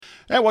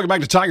Hey, welcome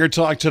back to Tiger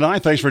Talk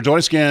tonight. Thanks for joining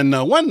us again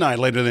one night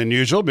later than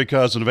usual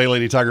because of Nevada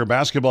Lady Tiger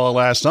basketball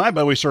last night,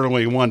 but we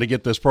certainly wanted to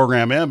get this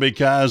program in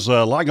because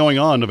a lot going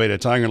on in Nevada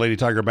Tiger Lady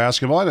Tiger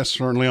basketball. That's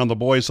certainly on the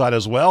boys' side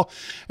as well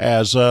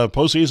as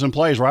postseason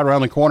plays right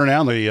around the corner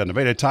now. The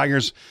Nevada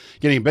Tigers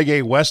getting Big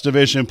 8 West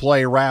Division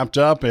play wrapped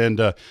up,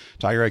 and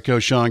Tiger head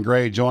coach Sean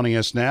Gray joining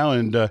us now.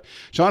 And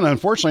Sean,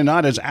 unfortunately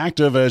not as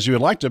active as you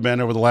would like to have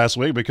been over the last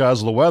week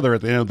because of the weather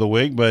at the end of the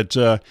week, but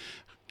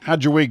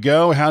how'd your week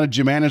go? How did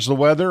you manage the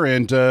weather?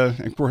 And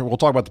of course, we'll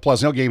talk about the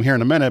Pleasant Hill game here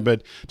in a minute,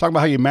 but talk about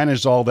how you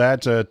managed all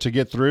that to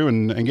get through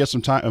and get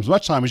some time, as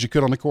much time as you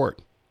could on the court.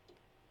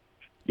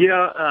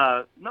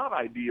 Yeah, not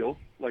ideal,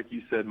 like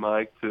you said,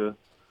 Mike, to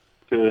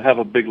have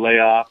a big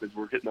layoff as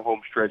we're hitting the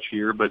home stretch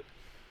here. But,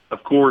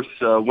 of course,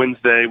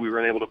 Wednesday we were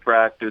unable to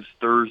practice.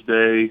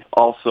 Thursday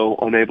also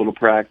unable to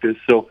practice.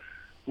 So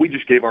we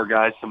just gave our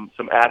guys some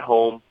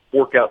at-home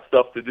workout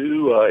stuff to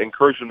do,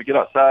 encouraged them to get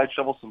outside,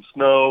 shovel some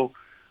snow,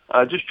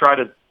 just try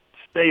to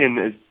stay in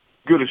as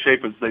good a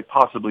shape as they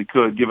possibly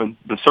could, given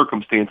the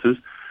circumstances.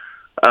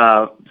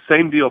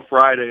 Same deal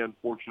Friday,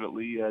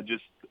 unfortunately.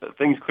 Just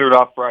things cleared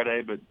off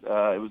Friday, but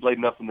it was late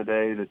enough in the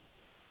day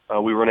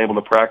that we were unable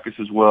to practice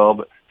as well.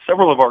 But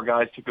several of our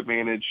guys took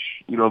advantage,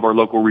 of our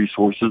local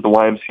resources, the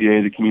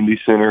YMCA, the community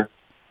center.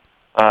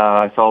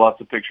 I saw lots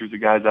of pictures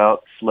of guys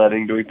out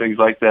sledding, doing things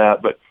like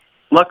that. But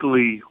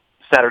luckily,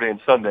 Saturday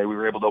and Sunday, we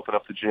were able to open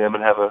up the gym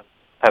and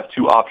have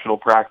two optional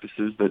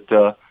practices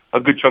that a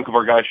good chunk of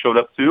our guys showed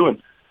up to.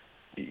 And,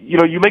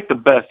 you make the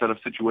best out of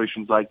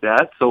situations like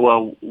that.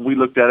 So we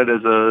looked at it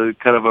as a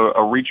kind of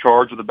a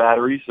recharge of the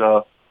batteries.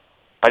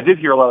 I did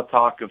hear a lot of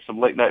talk of some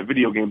late-night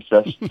video game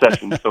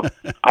sessions. So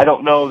I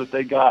don't know that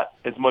they got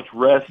as much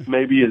rest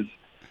maybe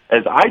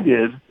as I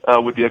did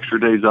with the extra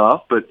days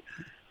off. But,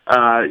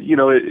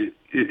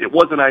 it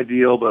wasn't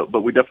ideal,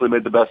 but we definitely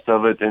made the best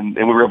of it, and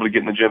we were able to get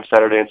in the gym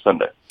Saturday and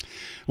Sunday.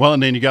 Well,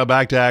 and then you got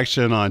back to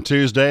action on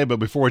Tuesday, but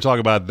before we talk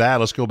about that,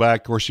 let's go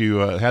back. Of course, you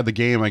had the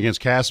game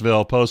against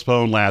Cassville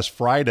postponed last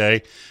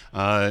Friday.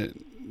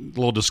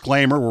 Little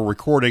disclaimer, we're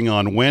recording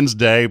on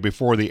Wednesday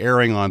before the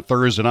airing on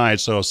Thursday night,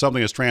 so if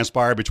something has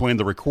transpired between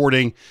the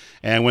recording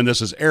and when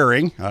this is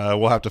airing,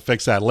 we'll have to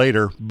fix that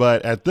later.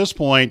 But at this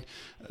point,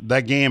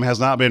 that game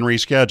has not been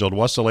rescheduled.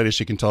 What's the latest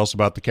you can tell us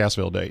about the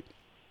Cassville date?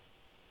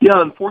 Yeah,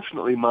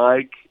 unfortunately,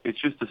 Mike, it's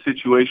just a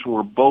situation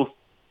where both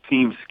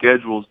team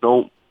schedules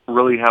don't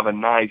really have a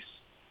nice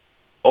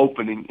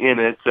opening in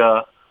it.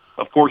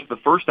 Of course, the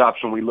first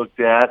option we looked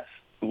at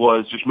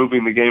was just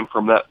moving the game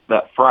from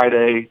that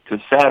Friday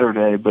to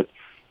Saturday, but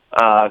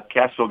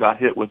Cassville got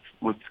hit with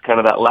kind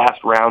of that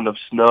last round of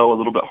snow a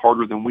little bit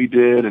harder than we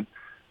did, and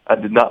I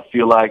did not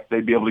feel like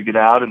they'd be able to get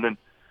out. And then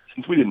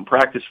since we didn't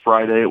practice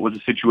Friday, it was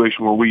a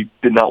situation where we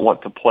did not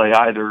want to play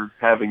either,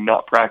 having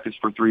not practiced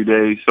for 3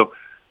 days. So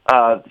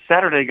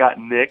Saturday got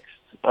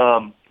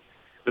nixed.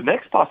 The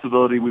next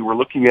possibility we were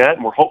looking at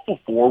and were hopeful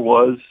for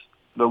was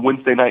the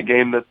Wednesday night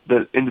game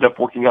that ended up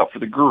working out for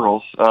the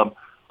girls.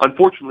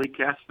 Unfortunately,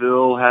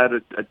 Cassville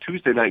had a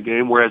Tuesday night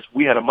game, whereas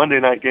we had a Monday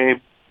night game,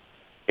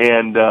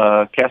 and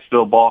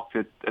Cassville balked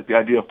at the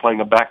idea of playing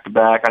a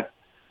back-to-back.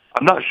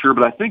 I'm not sure,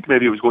 but I think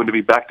maybe it was going to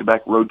be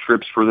back-to-back road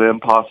trips for them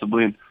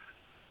possibly, and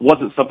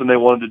wasn't something they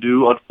wanted to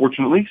do,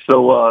 unfortunately.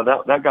 So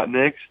that got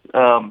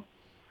nixed.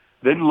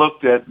 Then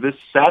looked at this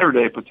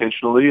Saturday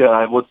potentially.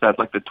 What's that,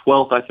 like the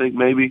 12th, I think,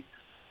 maybe?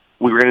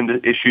 We ran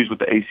into issues with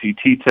the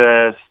ACT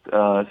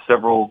test.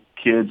 Several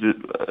kids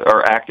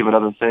are active in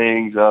other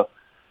things.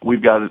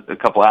 We've got a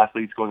couple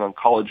athletes going on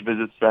college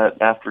visits that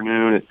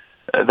afternoon.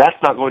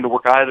 That's not going to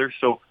work either.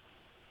 So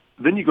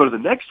then you go to the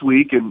next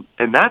week, and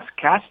that's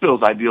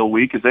Cassville's ideal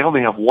week because they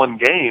only have one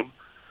game.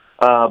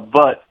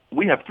 But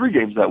we have 3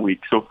 games that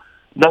week. So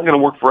not going to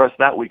work for us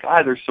that week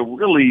either. So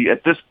really,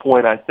 at this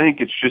point, I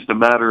think it's just a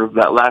matter of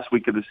that last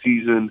week of the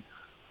season,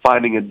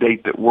 finding a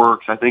date that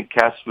works. I think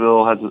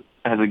Cassville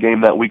has a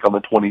game that week on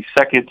the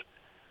 22nd.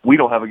 We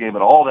don't have a game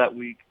at all that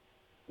week.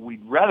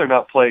 We'd rather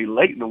not play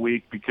late in the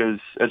week because,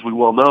 as we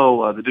well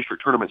know, the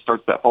district tournament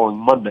starts that following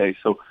Monday.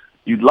 So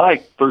you'd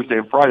like Thursday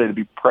and Friday to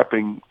be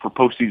prepping for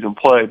postseason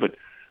play, but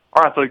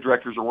our athletic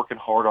directors are working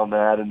hard on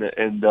that, and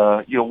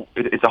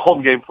it's a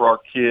home game for our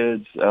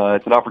kids.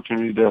 It's an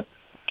opportunity to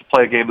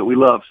play a game that we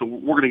love. So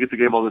we're going to get the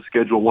game on the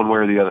schedule one way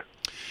or the other.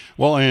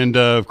 Well, and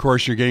of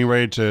course, you're getting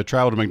ready to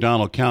travel to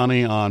McDonald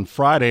County on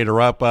Friday to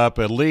wrap up,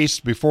 at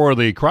least before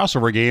the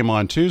crossover game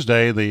on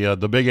Tuesday,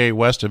 the Big 8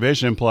 West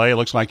Division play. It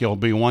looks like you'll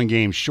be one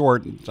game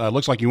short.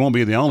 Looks like you won't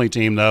be the only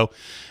team, though,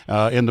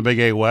 in the Big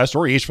 8 West,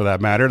 or East for that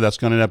matter, that's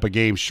going to end up a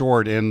game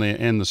short in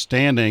the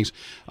standings.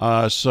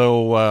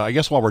 So I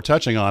guess while we're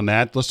touching on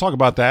that, let's talk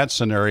about that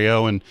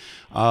scenario and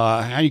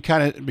how you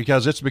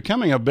because it's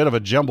becoming a bit of a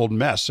jumbled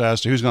mess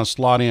as to who's going to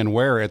slot in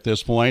where at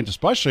this point,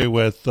 especially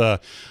with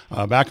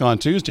back on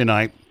Tuesday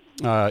night,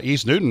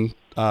 East Newton,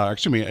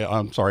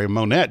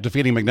 Monette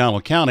defeating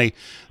McDonald County.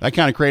 That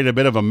kind of created a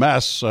bit of a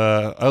mess,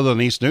 other than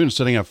East Newton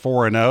sitting at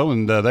 4-0,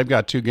 and they've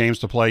got 2 games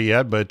to play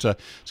yet, but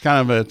it's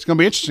going to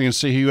be interesting to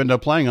see who you end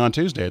up playing on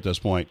Tuesday at this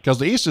point, because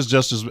the East is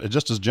just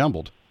as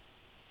jumbled.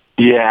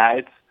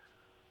 Yeah,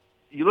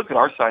 you look at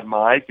our side,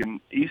 Mike, and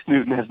East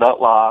Newton has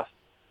not lost.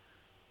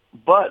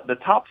 But the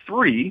top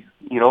three,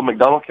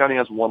 McDonald County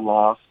has one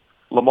loss.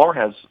 Lamar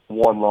has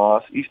one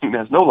loss. East Newton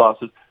has no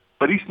losses.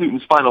 But East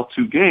Newton's final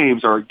two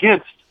games are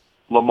against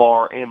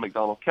Lamar and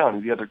McDonald County,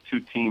 the other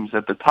two teams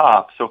at the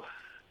top. So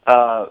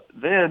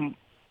then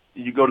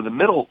you go to the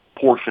middle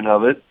portion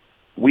of it.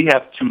 We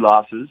have two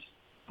losses.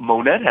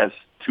 Monette has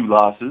two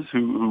losses,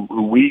 who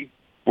we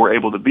were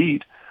able to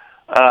beat.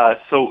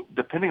 So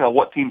depending on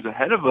what teams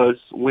ahead of us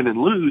win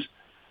and lose,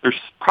 there's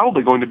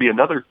probably going to be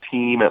another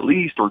team at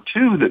least or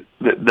two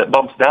that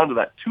bumps down to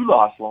that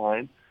two-loss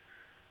line.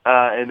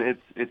 And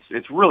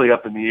it's really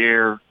up in the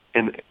air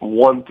in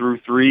 1 through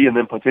 3 and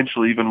then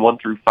potentially even 1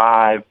 through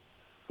 5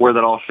 where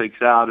that all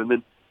shakes out. And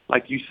then,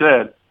 like you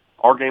said,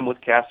 our game with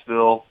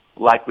Cassville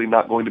likely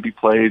not going to be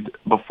played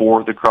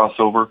before the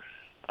crossover.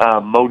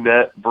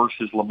 Monette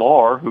versus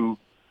Lamar, who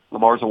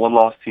Lamar's a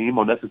one-loss team,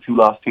 Monette's a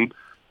two-loss team,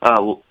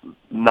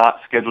 not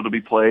scheduled to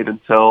be played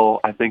until,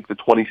 I think, the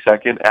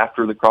 22nd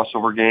after the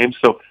crossover game.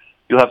 So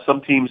you'll have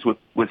some teams with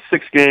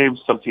 6 games,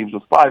 some teams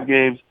with 5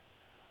 games.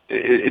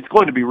 It's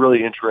going to be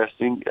really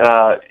interesting.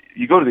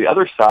 You go to the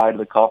other side of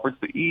the conference,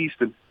 the East,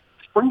 and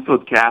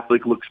Springfield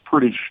Catholic looks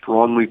pretty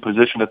strongly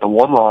positioned at the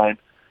 1 line.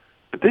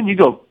 But then you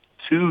go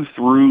 2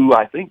 through,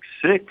 I think,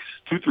 6,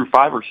 2 through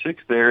 5 or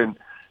 6 there, and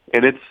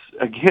it's,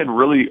 again,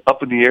 really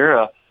up in the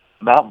air.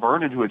 Mount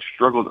Vernon, who had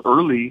struggled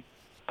early,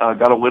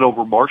 got a win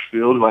over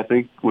Marshfield, who I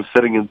think was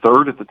sitting in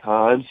 3rd at the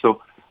time.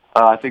 So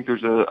I think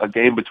there's a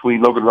game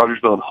between Logan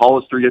Rogersville and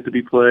Hollister yet to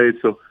be played.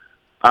 So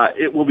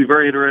it will be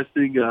very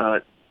interesting.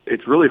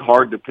 It's really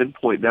hard to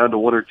pinpoint down to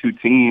 1 or 2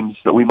 teams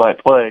that we might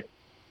play.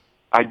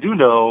 I do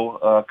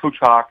know Coach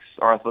Hawks,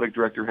 our athletic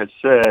director, has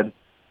said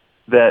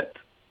that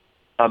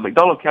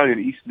McDonald County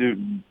and East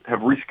Newton have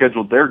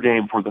rescheduled their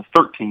game for the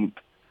 13th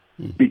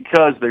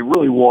because they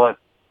really want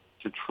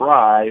to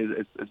try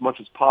as much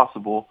as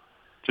possible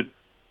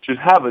to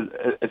have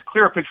as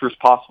clear a picture as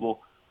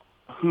possible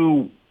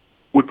who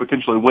would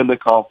potentially win the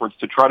conference,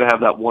 to try to have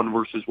that 1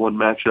 versus 1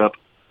 matchup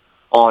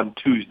on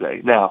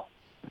Tuesday. Now,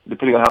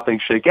 depending on how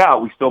things shake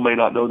out, we still may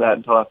not know that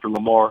until after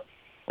Lamar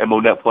and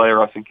Monette play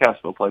or us and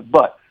Cassville play.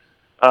 But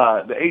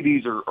the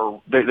ADs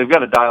they've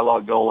got a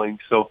dialogue going,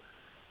 so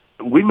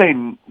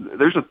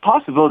there's a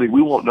possibility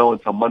we won't know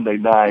until Monday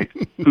night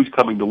who's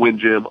coming to Win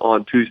Gym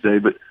on Tuesday.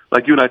 But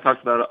like you and I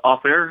talked about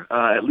off air,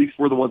 at least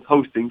we're the ones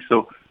hosting,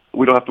 so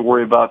we don't have to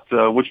worry about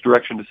which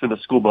direction to send a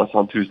school bus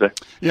on Tuesday.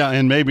 Yeah,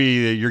 and maybe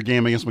your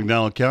game against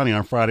McDonald County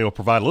on Friday will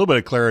provide a little bit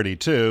of clarity,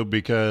 too,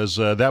 because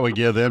that would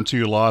give them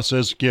 2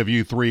 losses, give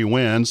you 3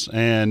 wins,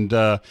 and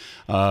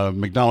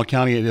McDonald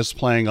County is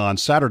playing on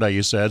Saturday,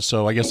 you said,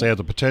 so I guess they have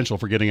the potential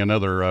for getting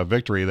another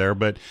victory there.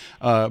 But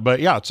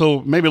yeah,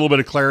 so maybe a little bit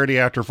of clarity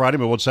after Friday,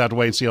 but we'll just have to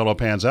wait and see how it all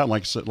pans out.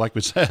 Like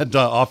we said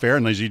off air,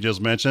 and as you just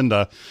mentioned,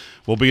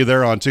 we'll be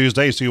there on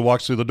Tuesday, see who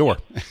walks through the door.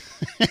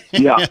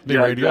 Yeah,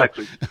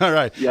 exactly. All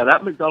right. Yeah,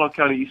 that McDonald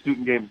County East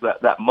Newton game is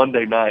that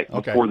Monday night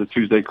before the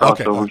Tuesday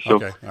crossover.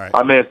 Okay. All right.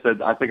 I may have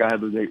said, I think I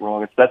had the date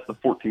wrong. That's the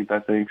 14th, I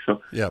think.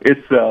 So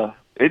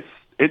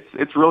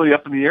it's really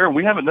up in the air, and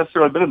we haven't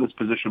necessarily been in this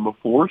position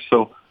before.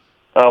 So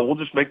we'll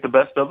just make the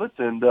best of it,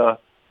 and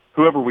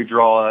whoever we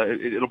draw,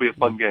 it'll be a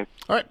fun game.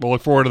 All right, we'll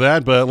look forward to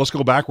that. But let's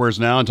go backwards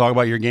now and talk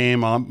about your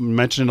game.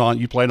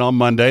 You played on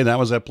Monday. That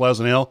was at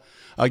Pleasant Hill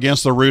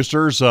against the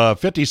Roosters.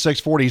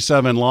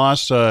 56-47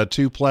 loss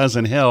to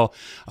Pleasant Hill.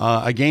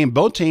 A game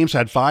both teams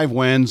had 5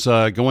 wins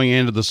going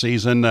into the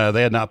season.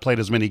 They had not played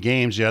as many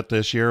games yet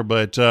this year.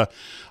 But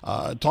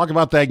talk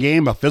about that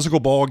game, a physical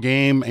ball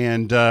game,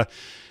 and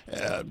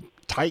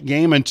tight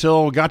game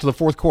until it got to the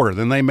fourth quarter.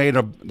 Then they made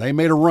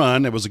a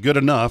run. It was good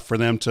enough for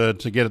them to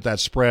get at that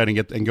spread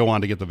and go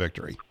on to get the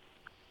victory.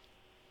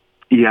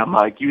 Yeah,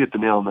 Mike, you hit the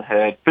nail on the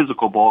head.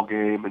 Physical ball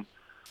game, and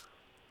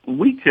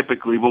we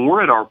typically, when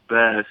we're at our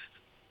best,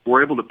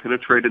 we're able to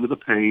penetrate into the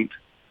paint,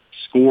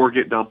 score,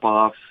 get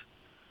dump-offs,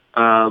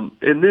 and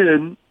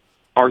then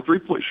our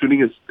three-point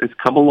shooting has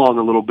come along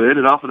a little bit,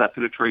 and off of that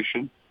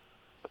penetration,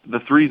 the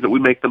threes that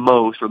we make the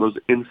most are those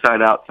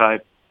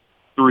inside-outside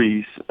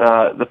threes.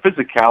 The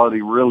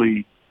physicality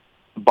really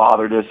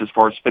bothered us as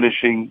far as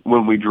finishing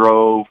when we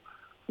drove.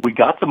 We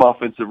got some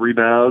offensive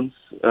rebounds.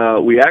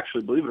 We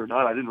actually, believe it or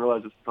not, I didn't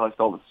realize this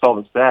until I saw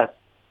the stats.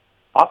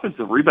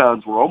 Offensive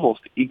rebounds were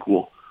almost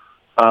equal.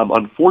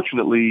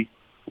 Unfortunately,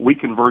 we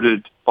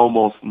converted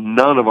almost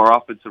none of our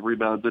offensive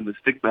rebounds into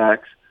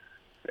stickbacks,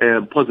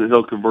 and Pleasant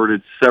Hill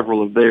converted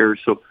several of theirs.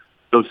 So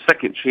those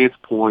second chance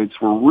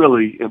points were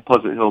really in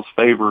Pleasant Hill's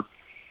favor,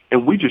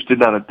 and we just did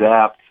not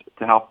adapt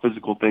to how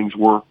physical things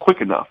were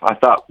quick enough. I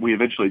thought we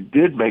eventually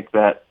did make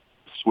that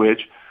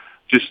switch,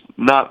 just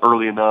not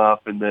early enough,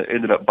 and that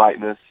ended up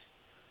biting us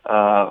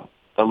a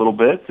little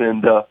bit.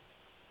 And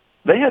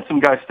they had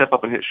some guys step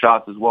up and hit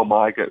shots as well,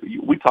 Mike.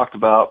 We talked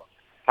about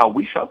how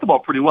we shot the ball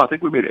pretty well. I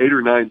think we made 8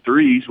 or 9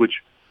 threes,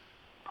 which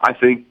I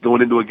think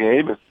going into a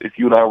game, if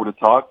you and I were to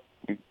talk,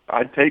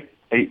 I'd take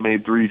 8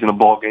 made threes in a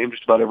ball game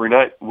just about every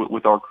night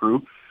with our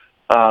crew.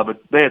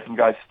 But they had some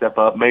guys step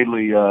up,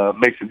 mainly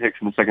Mason Hicks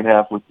in the second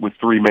half with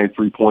 3 made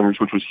 3-pointers,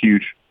 which was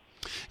huge.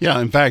 Yeah,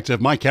 in fact, if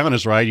my count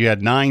is right, you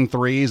had 9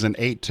 threes and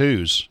 8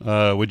 twos.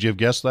 Would you have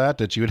guessed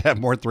that you would have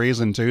more threes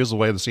than twos the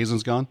way the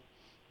season's gone?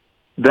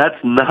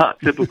 That's not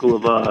typical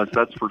of us,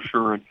 that's for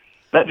sure. And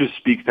that just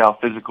speaks to how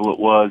physical it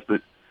was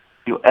that,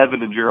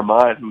 Evan and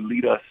Jeremiah, who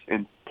lead us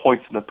in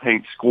points in the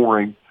paint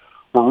scoring,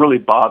 were really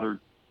bothered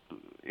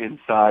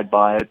inside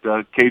by it.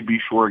 Cade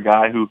Beshore, a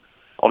guy who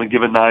on a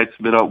given night's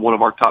been one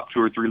of our top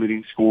 2 or 3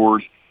 leading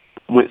scorers,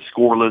 went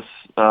scoreless,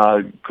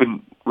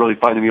 couldn't really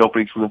find any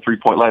openings from the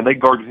three-point line. They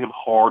guarded him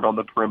hard on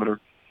the perimeter.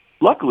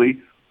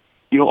 Luckily,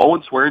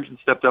 Owen Swearingen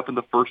stepped up in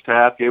the first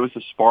half, gave us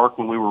a spark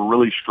when we were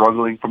really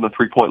struggling from the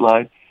three-point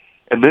line.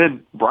 And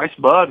then Bryce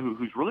Budd,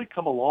 who's really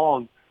come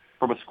along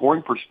from a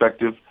scoring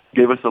perspective,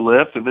 gave us a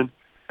lift. And then,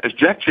 as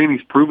Jack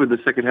Chaney's proven the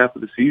second half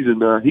of the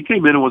season, he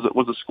came in and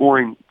was a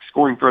scoring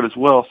threat as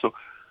well. So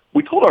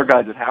we told our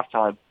guys at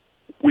halftime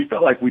we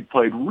felt like we'd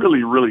played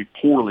really, really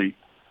poorly,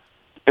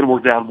 and we're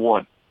down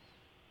 1.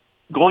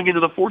 Going into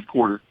the fourth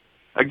quarter,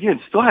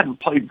 again, still hadn't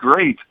played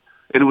great,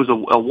 and it was a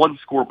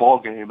one-score ball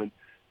game, and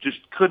just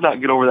could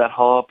not get over that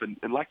hump.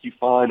 And like you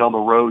find on the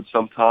road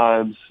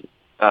sometimes,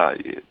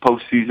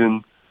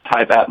 postseason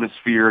type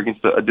atmosphere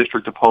against a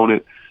district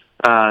opponent,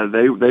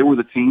 they were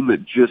the team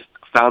that just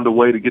found a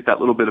way to get that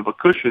little bit of a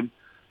cushion.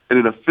 And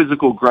in a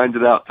physical,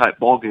 grinded out type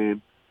ball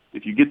game,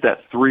 if you get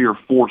that 3 or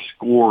 4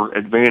 score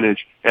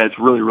advantage, it's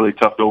really, really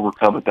tough to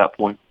overcome at that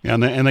point. Yeah,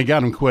 and they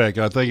got him quick.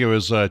 I think it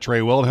was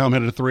Trey Wilhelm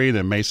hit a 3,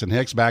 then Mason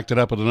Hicks backed it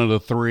up with another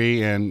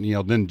 3, and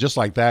then just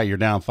like that, you're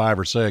down 5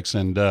 or 6,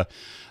 and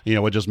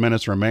with just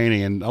minutes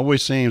remaining. And it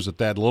always seems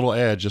that little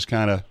edge just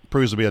kind of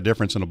proves to be a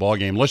difference in a ball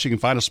game, unless you can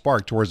find a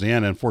spark towards the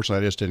end. And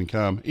unfortunately, it just didn't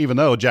come, even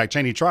though Jack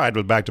Chaney tried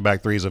with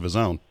back-to-back threes of his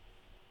own.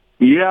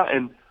 Yeah,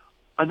 and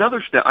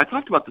another step, I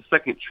talked about the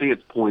second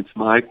chance points,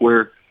 Mike,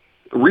 where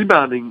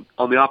rebounding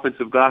on the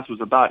offensive glass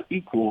was about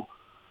equal,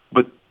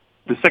 but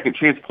the second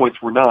chance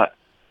points were not.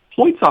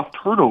 Points off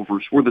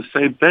turnovers were the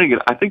same thing,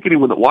 and I think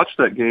anyone that watched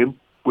that game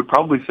would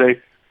probably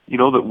say,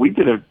 that we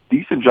did a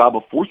decent job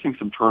of forcing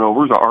some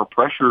turnovers. Our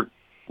pressure,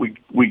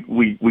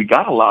 we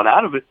got a lot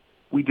out of it.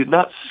 We did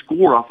not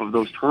score off of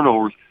those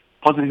turnovers.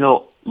 Pleasant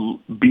Hill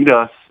beat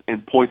us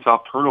in points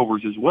off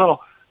turnovers as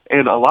well,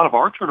 and a lot of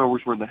our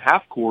turnovers were in the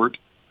half court.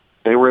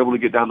 They were able to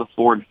get down the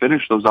floor and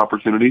finish those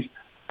opportunities.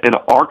 And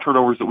our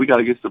turnovers that we got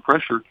against the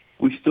pressure,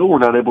 we still were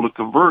not able to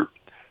convert.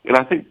 And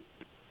I think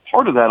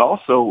part of that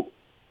also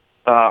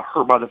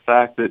hurt by the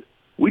fact that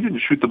we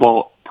didn't shoot the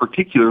ball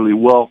particularly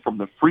well from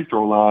the free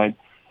throw line.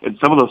 And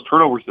some of those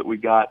turnovers that we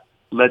got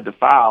led to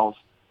fouls.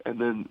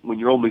 And then when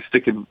you're only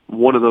sticking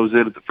one of those in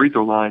at the free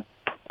throw line,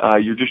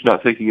 you're just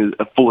not taking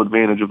a full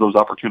advantage of those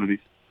opportunities.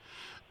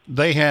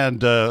 They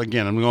had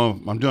again.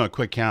 I'm doing a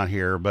quick count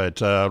here, but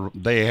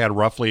they had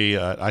roughly.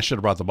 I should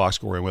have brought the box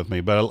score in with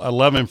me, but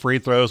 11 free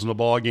throws in the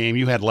ball game.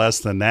 You had less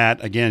than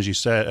that. Again, as you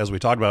said, as we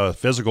talked about, a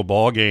physical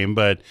ball game,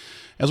 but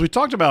as we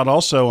talked about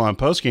also on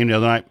post game the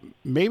other night,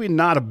 maybe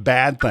not a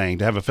bad thing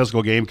to have a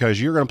physical game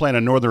because you're going to play in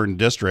a northern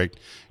district,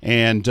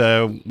 and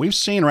we've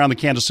seen around the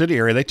Kansas City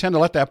area they tend to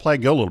let that play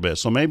go a little bit.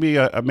 So maybe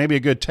a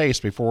good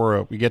taste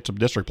before we get to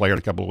district play in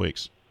a couple of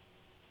weeks.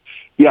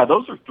 Yeah,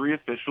 those are 3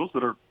 officials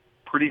that are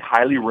pretty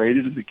highly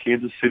rated in the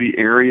Kansas City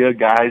area,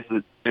 guys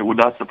that it would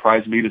not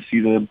surprise me to see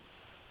them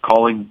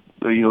calling,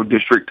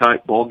 district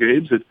type ball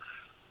games. And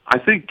I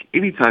think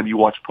anytime you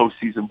watch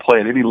postseason play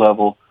at any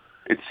level,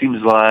 it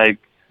seems like,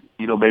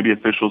 maybe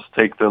officials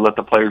take the let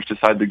the players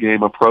decide the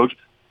game approach.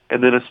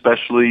 And then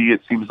especially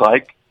it seems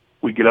like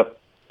we get up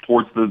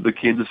towards the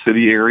Kansas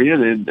City area.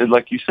 And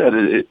like you said,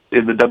 in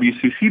the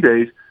WCC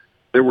days,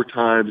 there were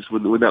times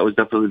when that was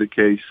definitely the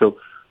case. So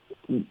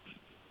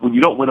when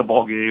you don't win a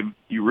ball game,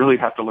 you really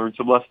have to learn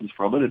some lessons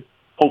from it, and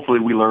hopefully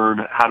we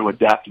learn how to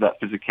adapt to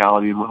that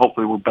physicality, and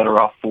hopefully we're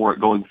better off for it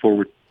going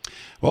forward.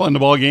 Well, in the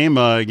ball game,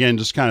 again,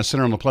 just kind of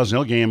center on the Pleasant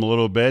Hill game a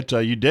little bit.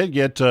 You did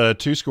get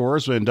 2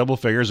 scores in double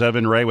figures.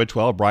 Evan Ray with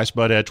 12, Bryce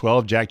Budd at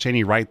 12, Jack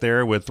Chaney right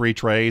there with 3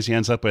 trays. He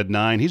ends up at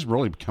 9. He's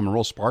really become a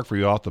real spark for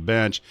you off the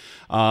bench.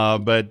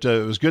 But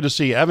it was good to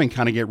see Evan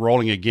kind of get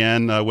rolling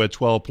again with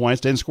 12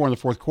 points. Didn't score in the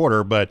fourth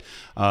quarter, but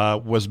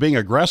was being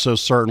aggressive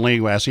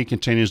certainly as he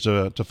continues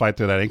to fight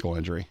through that ankle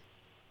injury.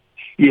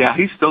 Yeah,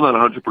 he's still not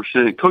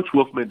 100%. Coach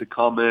Wolf made the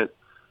comment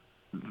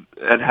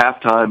at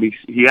halftime.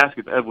 He asked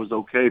if Ev was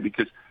okay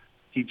because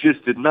he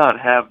just did not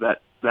have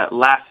that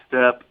last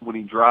step when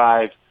he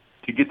drives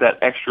to get that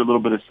extra little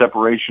bit of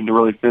separation to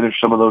really finish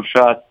some of those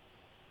shots.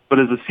 But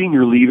as a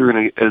senior leader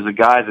and as a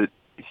guy that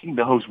he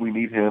knows we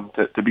need him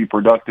to be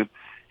productive,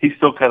 he's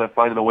still kind of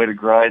finding a way to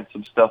grind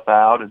some stuff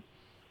out.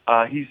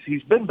 And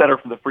he's been better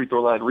from the free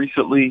throw line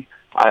recently.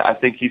 I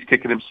think he's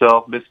kicking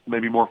himself, missed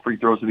maybe more free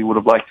throws than he would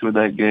have liked to in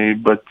that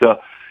game. But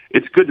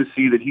it's good to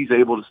see that he's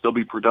able to still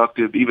be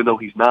productive even though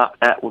he's not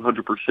at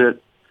 100%.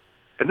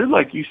 And then,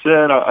 like you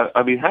said,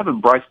 I mean, having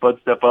Bryce Budd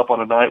step up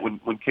on a night when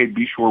Cade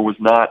Beshore was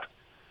not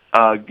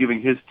giving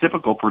his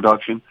typical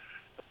production,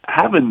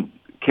 having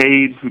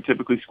Cade, who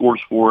typically scores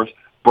for us,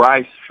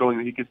 Bryce showing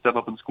that he can step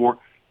up and score,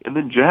 and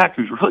then Jack,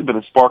 who's really been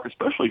a spark,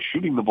 especially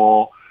shooting the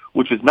ball,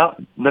 which has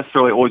not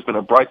necessarily always been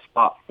a bright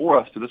spot for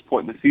us to this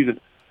point in the season.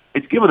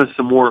 it's given us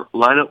some more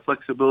lineup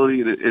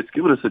flexibility, and it's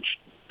given us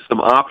some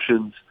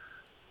options,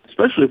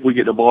 especially if we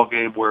get in a ball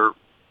game where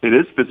it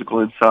is physical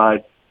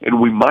inside, and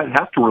we might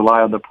have to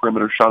rely on the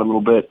perimeter shot a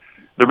little bit.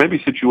 There may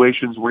be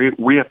situations where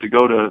we have to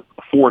go to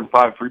 4 and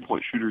 5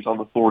 3-point shooters on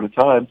the floor at a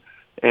time,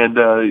 and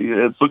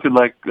it's looking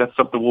like that's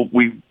something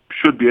we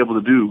should be able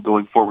to do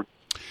going forward.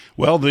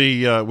 Well,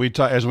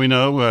 as we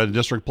know,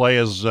 district play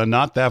is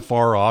not that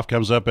far off.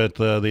 Comes up at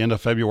the end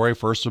of February,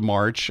 1st of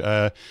March.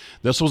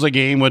 This was a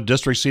game with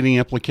district seeding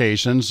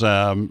implications,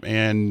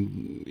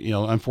 and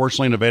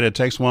unfortunately, Nevada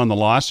takes one on the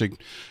loss. It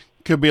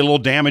could be a little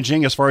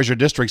damaging as far as your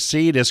district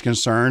seed is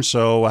concerned.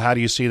 So, how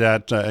do you see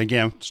that?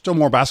 Again, still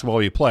more basketball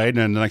to be played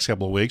in the next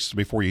couple of weeks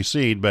before you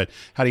seed, but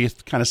how do you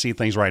kind of see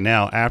things right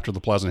now after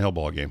the Pleasant Hill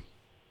ball game?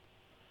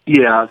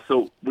 Yeah,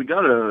 so we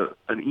got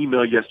an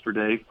email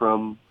yesterday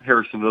from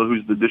Harrisonville,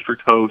 who's the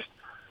district host.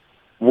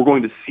 We're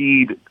going to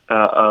seed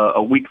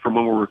a week from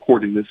when we're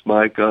recording this,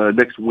 Mike,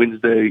 next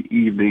Wednesday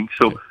evening.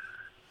 So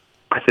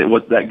I think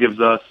what that gives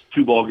us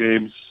 2 ball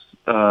games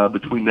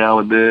between now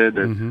and then,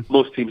 and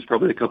most teams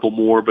probably a couple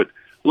more. But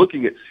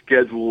looking at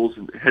schedules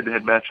and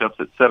head-to-head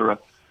matchups, et cetera,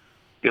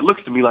 it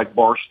looks to me like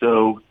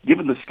Barstow,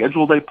 given the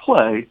schedule they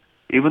play,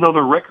 even though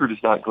their record is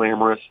not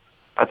glamorous,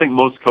 I think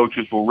most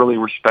coaches will really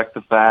respect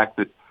the fact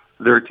that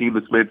they're a team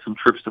that's made some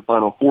trips to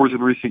Final Fours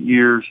in recent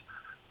years.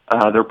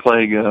 They're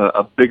playing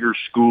a bigger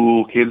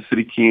school, Kansas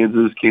City,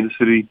 Kansas, Kansas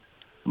City,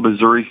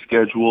 Missouri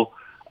schedule.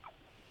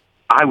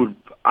 I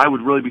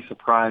would really be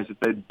surprised if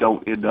they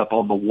don't end up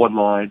on the 1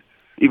 line,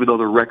 even though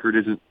their record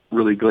isn't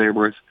really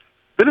glamorous.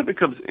 Then it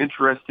becomes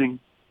interesting.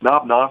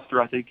 Knob Noster,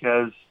 I think,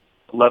 has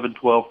 11,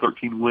 12,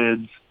 13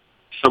 wins,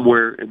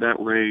 somewhere in that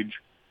range,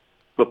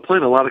 but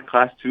playing a lot of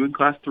Class 2 and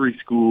Class 3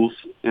 schools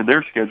in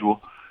their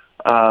schedule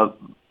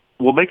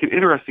will make it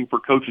interesting for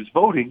coaches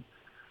voting,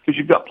 because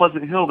you've got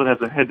Pleasant Hill that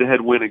has a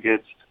head-to-head win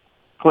against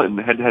Clinton,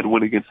 a head-to-head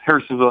win against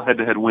Harrisonville,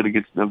 head-to-head win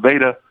against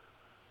Nevada,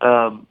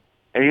 and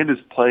is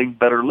playing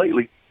better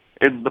lately.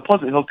 And the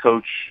Pleasant Hill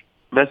coach,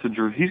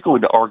 Messenger, he's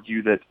going to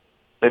argue that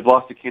they've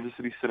lost to Kansas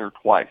City Center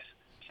twice,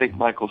 St.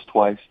 Michael's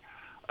twice,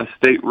 a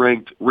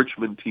state-ranked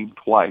Richmond team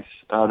twice.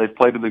 They've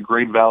played in the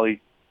Grain Valley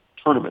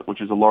tournament,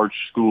 which is a large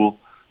school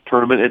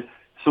tournament. And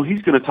so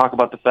he's going to talk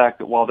about the fact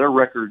that while their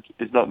record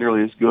is not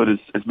nearly as good as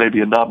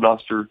maybe a Knob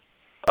Noster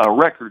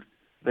record,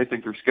 they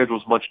think their schedule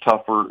is much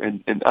tougher.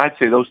 And I'd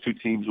say those 2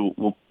 teams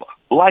will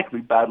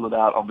likely battle it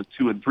out on the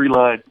 2 and 3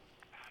 line.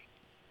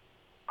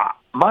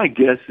 My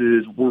guess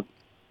is we're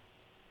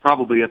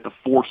probably at the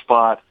 4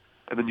 spot,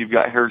 and then you've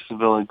got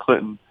Harrisonville and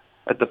Clinton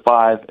at the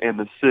 5 and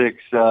the 6.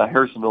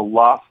 Harrisonville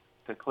lost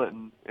to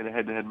Clinton in a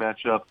head-to-head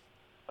matchup.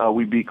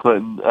 We beat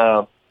Clinton.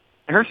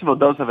 Harrisonville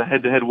does have a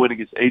head-to-head win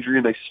against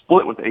Adrian. They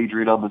split with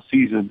Adrian on the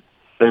season.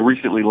 They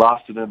recently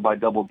lost to them by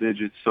double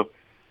digits. So,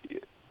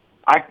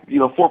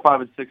 4,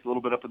 5, and 6, a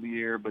little bit up in the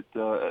air. But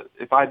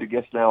if I had to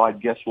guess now, I'd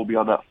guess we'll be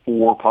on that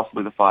 4,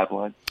 possibly the 5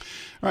 line.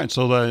 All right.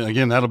 So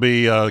again, that'll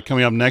be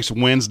coming up next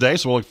Wednesday.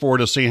 So we'll look forward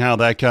to seeing how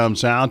that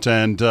comes out.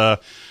 And there's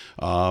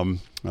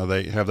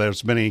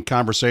been any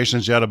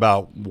conversations yet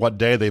about what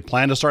day they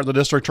plan to start the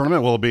district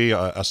tournament? Will it be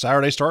a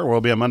Saturday start, or will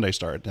it be a Monday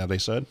start? Have they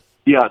said?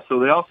 Yeah. So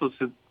they also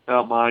said,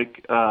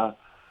 Mike,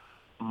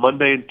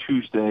 Monday and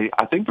Tuesday.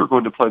 I think they're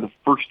going to play the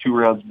first 2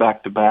 rounds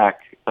back-to-back.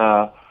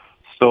 So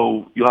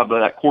you'll have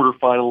that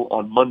quarterfinal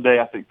on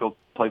Monday. I think they'll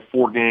play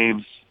 4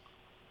 games,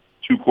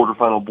 2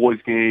 quarterfinal boys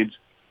games,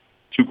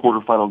 2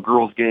 quarterfinal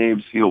girls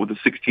games. With the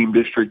 6-team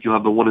district, you'll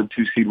have the 1 and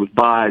 2 seed with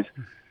byes.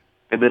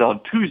 And then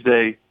on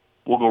Tuesday,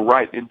 we'll go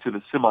right into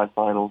the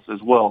semifinals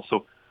as well.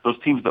 So those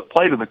teams that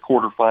played in the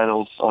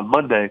quarterfinals on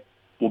Monday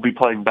will be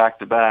playing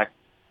back-to-back.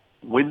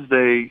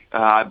 Wednesday,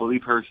 I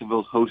believe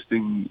Harrisonville's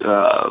hosting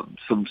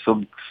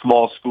some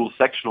small school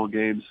sectional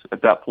games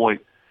at that point.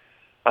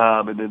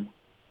 And then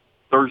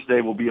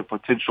Thursday will be a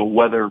potential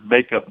weather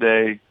makeup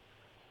day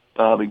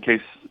in case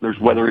there's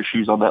weather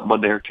issues on that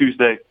Monday or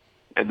Tuesday,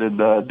 and then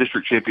the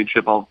district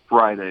championship on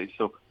Friday.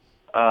 So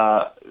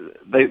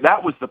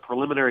that was the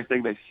preliminary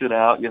thing they sent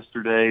out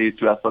yesterday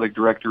to athletic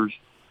directors.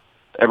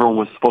 Everyone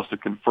was supposed to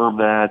confirm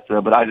that,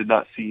 but I did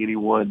not see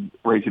anyone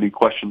raise any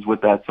questions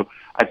with that. So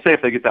I'd say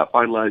if they get that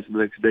finalized in the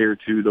next day or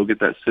 2, they'll get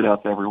that sent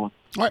out to everyone.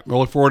 All right, we'll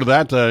look forward to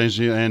that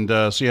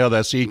and see how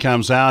that seed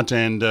comes out.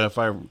 And if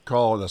I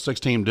recall, the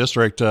 6-team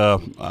district,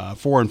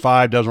 4 and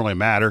 5 doesn't really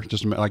matter.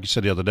 Just like you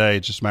said the other day,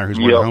 it just matters who's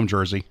wearing the home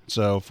jersey.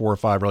 So 4 or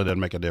 5 really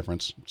doesn't make a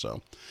difference.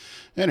 So.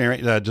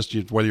 Anyway, just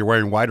whether you're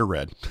wearing white or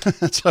red.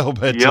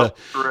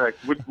 Correct.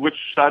 Which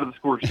side of the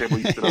scores table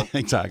you sit on?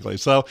 Exactly.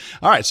 So,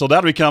 all right. So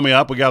that'll be coming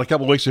up. We got a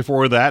couple weeks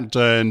before that,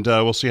 and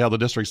we'll see how the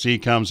district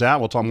seed comes out.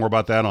 We'll talk more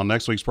about that on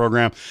next week's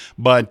program.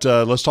 But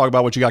let's talk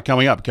about what you got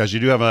coming up, because you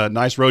do have a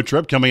nice road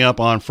trip coming up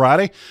on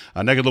Friday.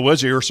 A neck of the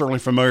woods you're certainly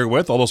familiar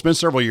with, although it's been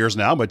several years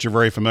now, but you're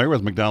very familiar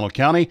with McDonald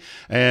County.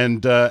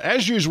 And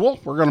as usual,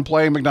 we're going to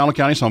play McDonald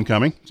County's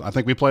homecoming. I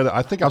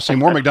think I've seen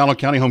more McDonald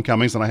County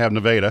homecomings than I have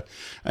Nevada.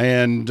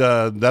 And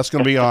that's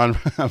going to be on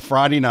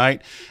Friday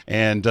night,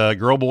 and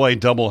girl-boy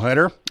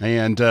doubleheader,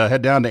 and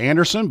head down to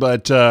Anderson.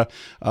 But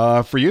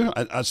for you,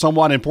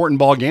 somewhat important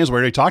ball games we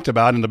already talked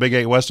about in the Big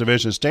 8 West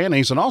Division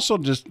standings, and also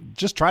just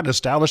try to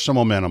establish some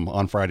momentum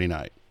on Friday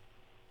night.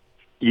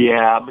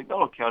 Yeah,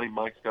 McDonald County,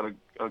 Mike's got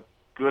a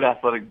good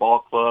athletic ball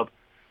club.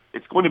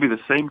 It's going to be the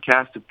same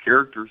cast of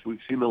characters we've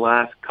seen the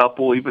last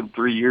couple, even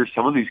 3 years.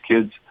 Some of these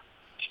kids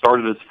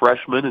started as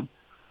freshmen, and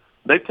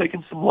they've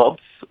taken some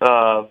lumps,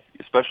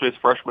 especially as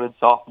freshmen and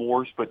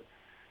sophomores, but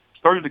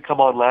started to come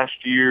on last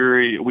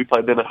year. We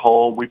played them at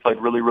home. We played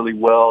really, really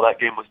well. That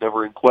game was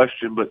never in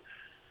question, but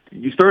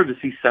you started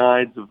to see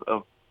signs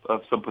of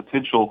some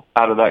potential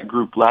out of that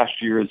group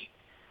last year as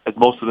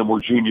most of them were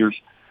juniors.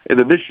 And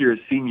then this year as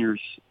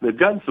seniors, they've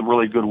gotten some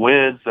really good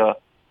wins.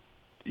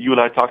 You and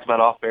I talked about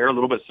off air, a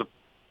little bit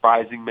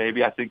surprising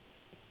maybe. I think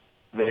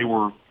they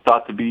were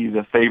thought to be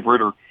the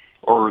favorite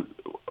or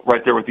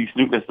right there with East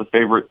Newton as the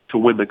favorite to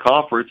win the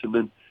conference. And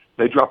then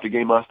they dropped a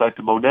game last night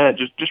to Monette,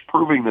 just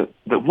proving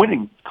that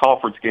winning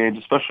conference games,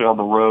 especially on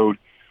the road,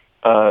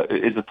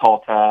 is a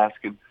tall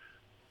task. And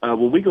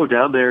when we go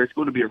down there, it's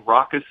going to be a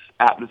raucous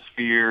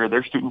atmosphere.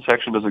 Their student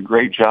section does a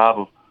great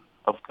job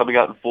of coming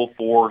out in full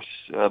force,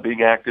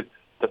 being active.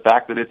 The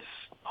fact that it's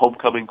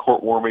homecoming,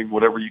 court warming,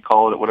 whatever you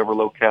call it, at whatever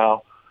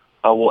locale,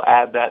 will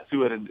add that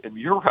to it. And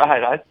you're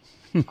right.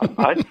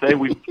 I'd say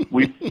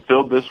we've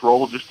filled this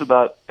role just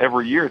about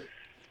every year.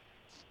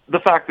 The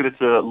fact that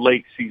it's a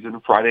late season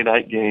Friday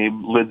night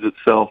game lends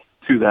itself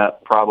to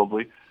that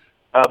probably.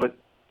 But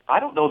I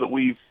don't know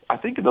that I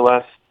think in the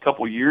last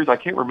couple of years, I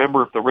can't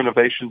remember if the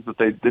renovations that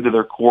they did to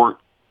their court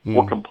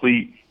were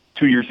complete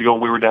 2 years ago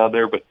when we were down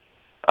there, but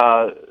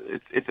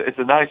it's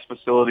a nice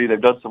facility.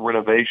 They've done some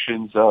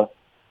renovations.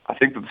 I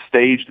think that the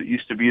stage that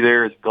used to be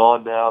there is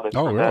gone now. They've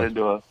turned that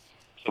into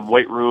some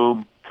weight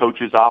room,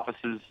 coaches'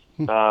 offices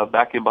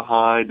back in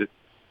behind.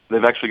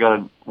 They've actually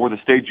got where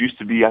the stage used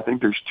to be. I think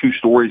there's 2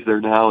 stories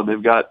there now, and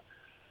they've got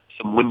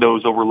some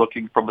windows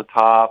overlooking from the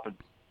top. And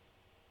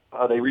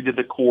they redid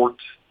the court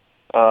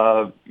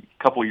a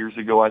couple years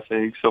ago, I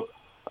think. So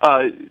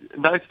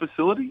nice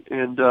facility,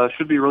 and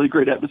should be a really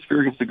great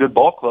atmosphere against a good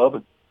ball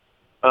club.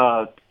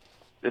 And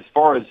as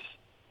far as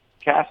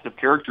cast of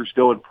characters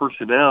go and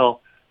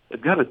personnel,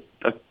 they've got a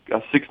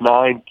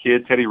 6'9"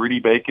 kid, Teddy Reedy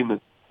Bacon,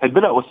 that had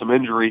been out with some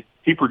injury.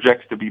 He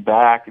projects to be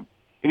back. And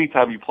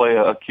anytime you play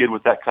a kid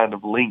with that kind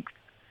of length,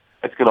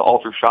 it's going to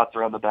alter shots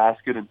around the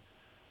basket. And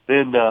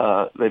then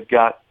they've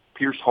got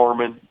Pierce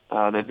Harmon.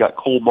 They've got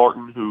Cole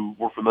Martin, who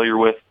we're familiar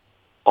with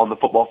on the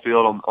football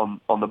field,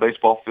 on the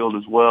baseball field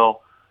as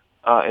well.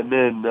 And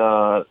then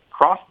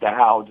Cross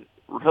Dowd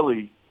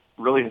really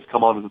has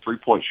come on as a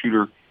three-point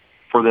shooter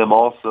for them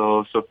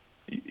also. So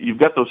you've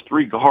got those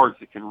 3 guards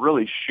that can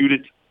really shoot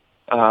it,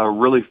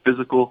 really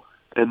physical.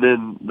 And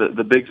then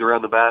the bigs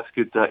around the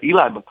basket.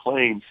 Eli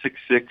McLean,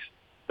 6'6".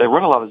 They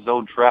run a lot of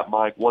zone trap,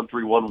 Mike,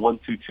 1-3-1,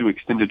 1-2-2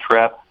 extended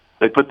trap.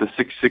 They put the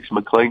 6'6"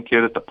 McLean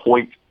kid at the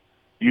point,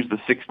 use the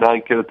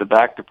 6'9" kid at the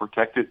back to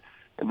protect it.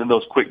 And then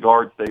those quick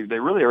guards, they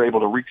really are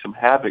able to wreak some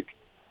havoc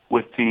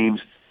with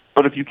teams.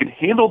 But if you can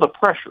handle the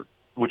pressure,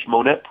 which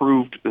Monette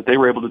proved that they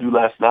were able to do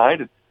last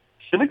night, and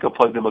Seneca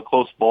played them a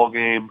close ball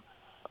game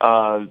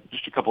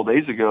just a couple of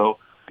days ago,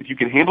 if you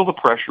can handle the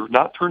pressure,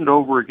 not turn it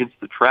over against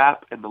the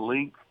trap and the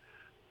length,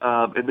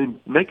 and then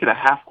make it a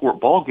half-court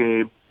ball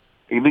game,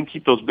 and then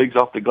keep those bigs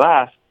off the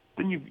glass,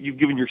 then you've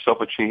given yourself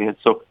a chance.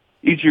 So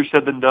easier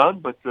said than done,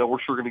 but we're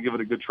sure going to give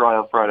it a good try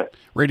on Friday.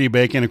 Reedy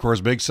Bacon, of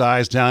course, big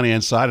size down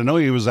inside. I know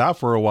he was out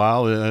for a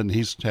while, and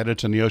he's headed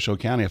to Neosho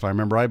County, if I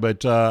remember right,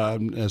 but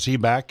is he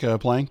back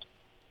playing?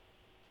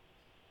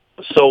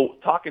 So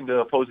talking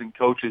to opposing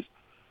coaches,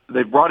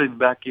 they brought him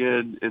back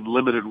in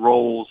limited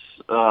roles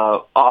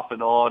off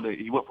and on.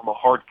 He went from a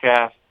hard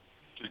cast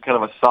to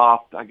kind of a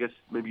soft, I guess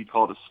maybe you'd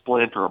call it a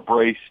splint or a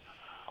brace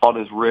on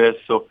his wrist.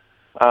 So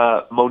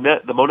the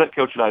Monette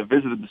coach and I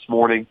visited this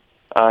morning.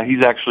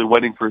 He's actually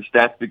waiting for his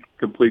stats to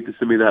complete to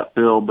send me that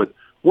film, but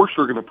we're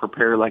sure going to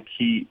prepare like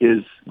he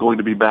is going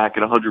to be back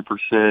at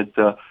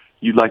 100%.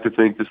 You'd like to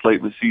think this late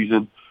in the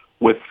season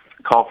with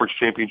conference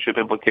championship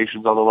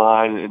implications on the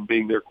line and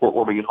being there court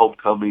warming and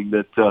homecoming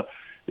that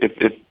if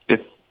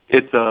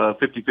it's a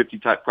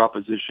 50-50 type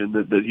proposition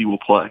that he will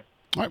play.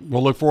 All right,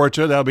 we'll look forward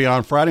to it. That'll be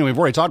on Friday. We've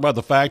already talked about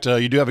the fact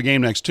you do have a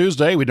game next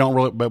Tuesday.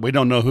 But we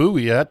don't know who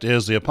yet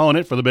is the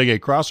opponent for the Big 8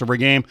 crossover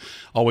game.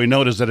 All we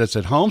know is that it's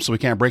at home, so we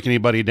can't break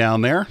anybody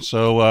down there.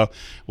 So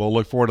we'll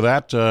look forward to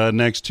that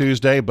next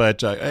Tuesday.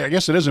 But I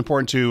guess it is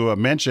important to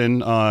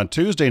mention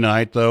Tuesday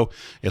night, though,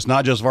 it's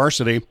not just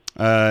varsity.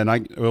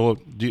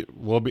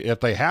 If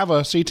they have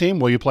a C team,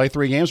 will you play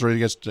 3 games, or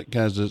does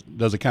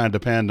it kind of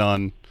depend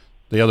on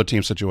the other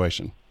team's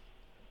situation?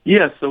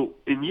 Yeah, so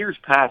in years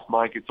past,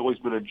 Mike, it's always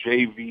been a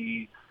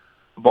JV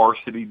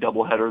varsity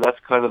doubleheader. That's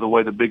kind of the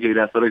way the Big 8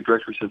 athletic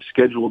directors have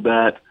scheduled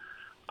that.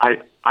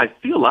 I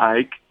feel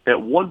like at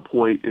one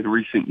point in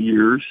recent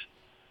years,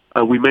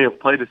 we may have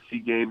played a C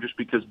game just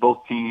because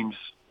both teams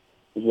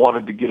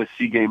wanted to get a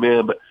C game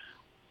in. But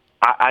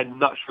I'm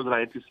not sure that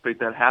I anticipate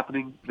that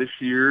happening this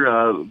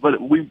year,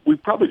 but we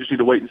probably just need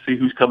to wait and see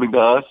who's coming to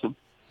us, and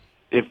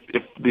if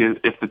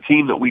the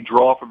team that we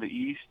draw from the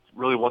East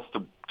really wants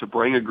to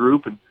bring a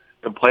group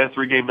and play a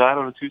 3-game night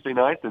on a Tuesday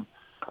night, then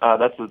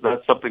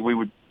that's something we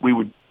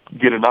would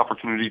get an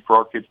opportunity for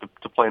our kids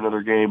to play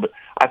another game. But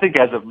I think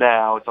as of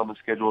now, it's on the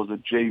schedule as a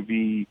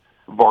JV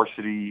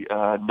varsity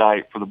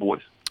night for the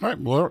boys. All right,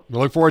 well, we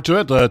look forward to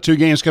it. 2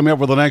 games coming up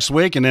for the next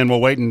week, and then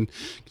we'll wait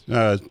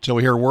until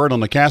we hear word on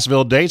the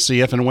Cassville date,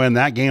 see if and when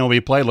that game will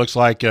be played. Looks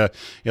like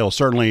it'll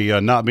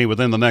certainly not be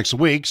within the next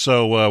week,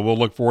 so we'll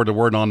look forward to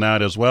word on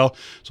that as well.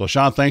 So,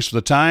 Sean, thanks for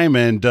the time,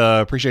 and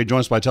appreciate you joining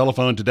us by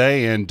telephone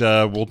today, and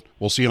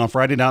we'll see you on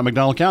Friday down in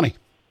McDonald County.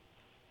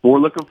 We're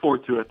looking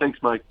forward to it. Thanks,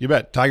 Mike. You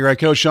bet. Tiger head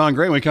coach Sean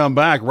Gray. When we come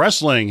back,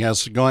 wrestling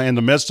has gone in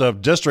the midst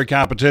of district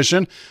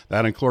competition.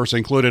 That, of course,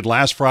 included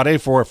last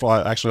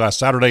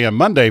Saturday and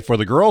Monday for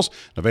the girls.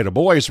 Nevada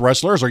boys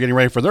wrestlers are getting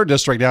ready for their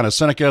district down at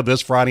Seneca this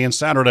Friday and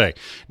Saturday.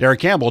 Derek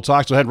Campbell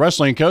talks to head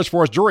wrestling coach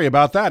Forrest Drury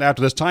about that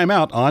after this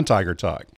timeout on Tiger Talk.